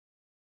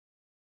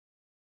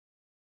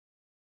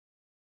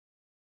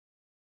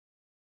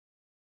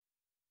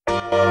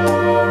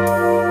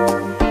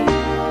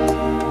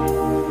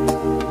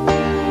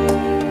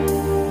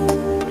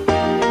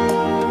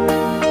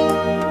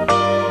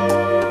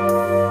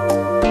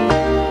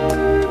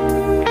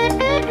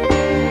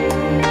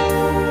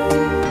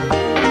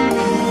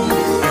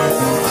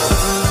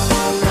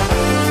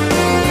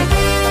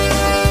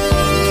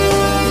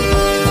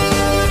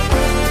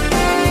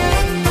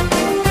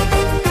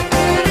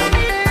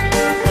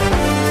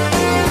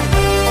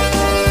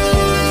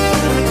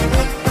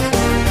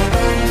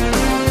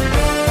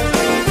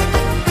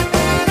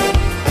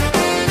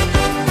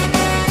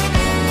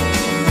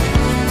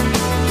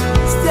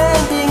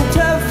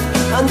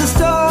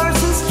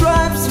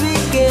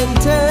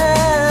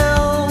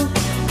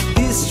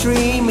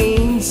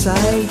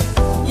sight.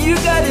 You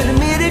gotta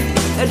admit it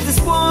at this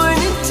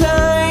point in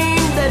time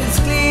that it's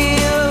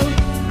clear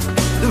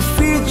the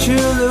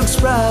future looks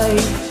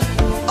bright.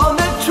 On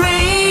the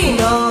train,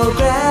 all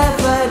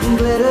graphite and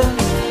glitter,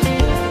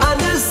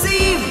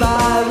 undersea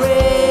by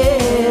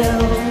rail.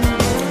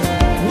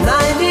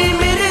 90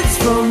 minutes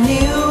from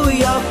New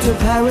York to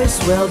Paris.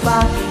 Well,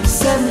 by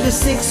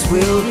 76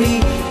 we'll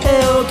be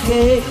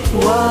okay.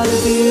 What a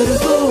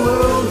beautiful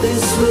world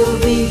this will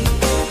be.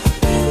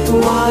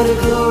 What a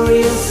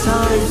glorious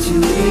time to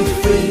be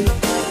free.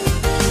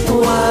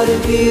 What a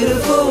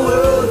beautiful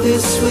world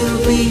this will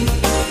be.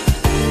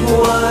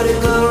 What a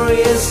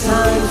glorious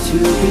time to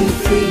be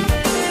free.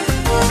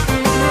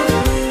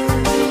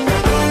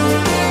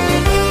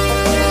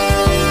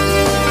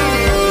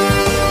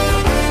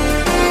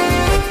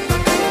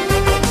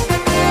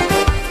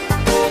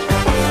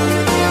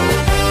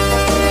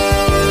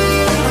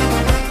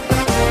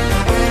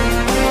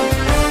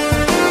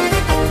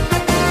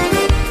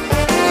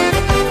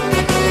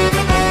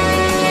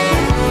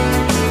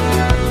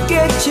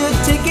 Your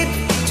ticket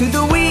to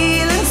the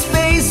wheel in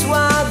space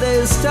while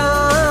there's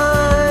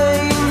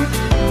time.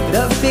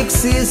 The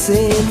fix is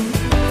in.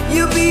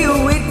 You'll be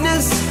a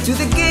witness to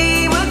the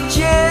game of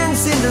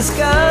chance in the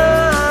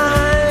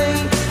sky.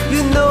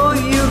 You know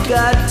you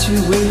got to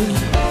win.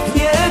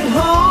 Here at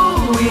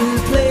home we'll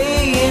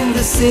play in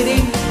the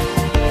city,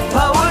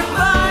 powered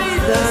by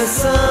the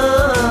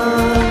sun.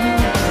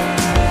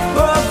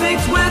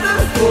 Perfect weather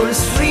for a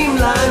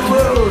streamlined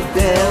world.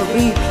 There'll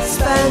be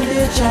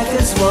spandex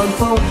jackets, one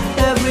for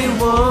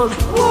everyone.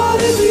 What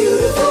a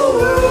beautiful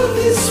world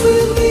this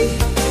will be.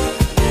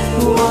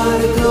 What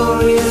a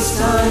glorious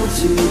time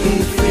to be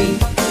free.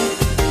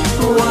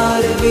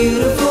 What a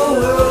beautiful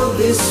world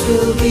this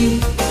will be.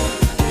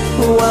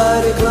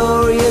 What a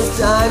glorious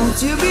time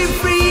to be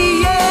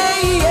free.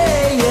 Yeah,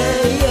 yeah,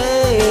 yeah, yeah.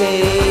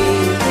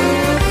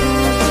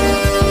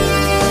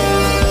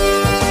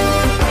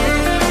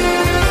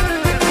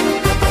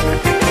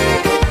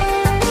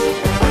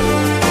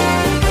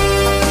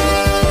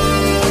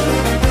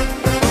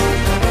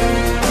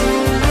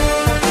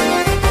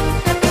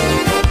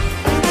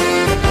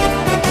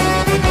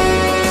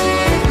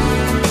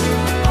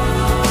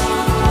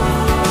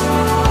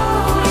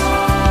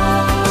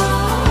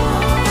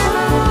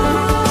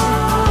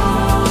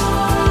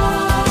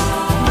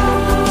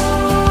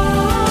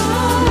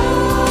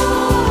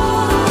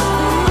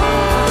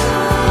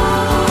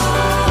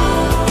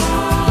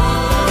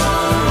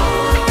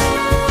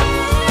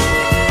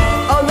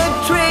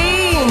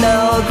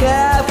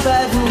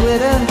 Graphite and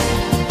glitter,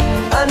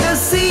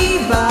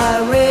 undersea by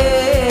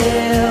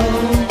rail.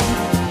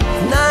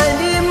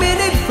 90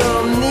 minutes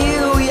from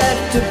New York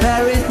to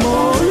Paris.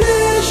 More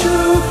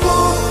leisure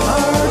for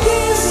our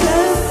guests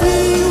and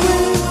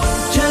freeway.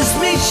 Just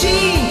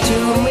machine to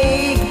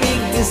make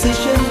big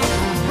decisions.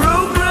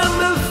 Program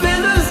of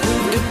fellas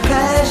to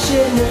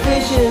passion and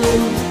vision.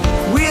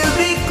 We'll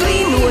be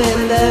clean when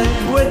the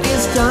work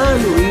is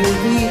done. We'll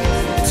be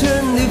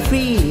eternally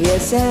free,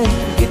 yes, and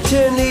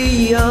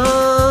eternally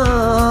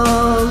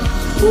young.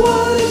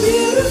 What a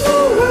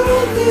beautiful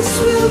world this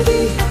will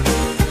be.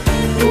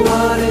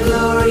 What a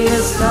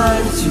glorious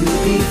time to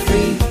be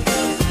free.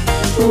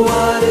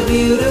 What a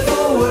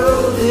beautiful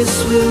world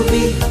this will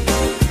be.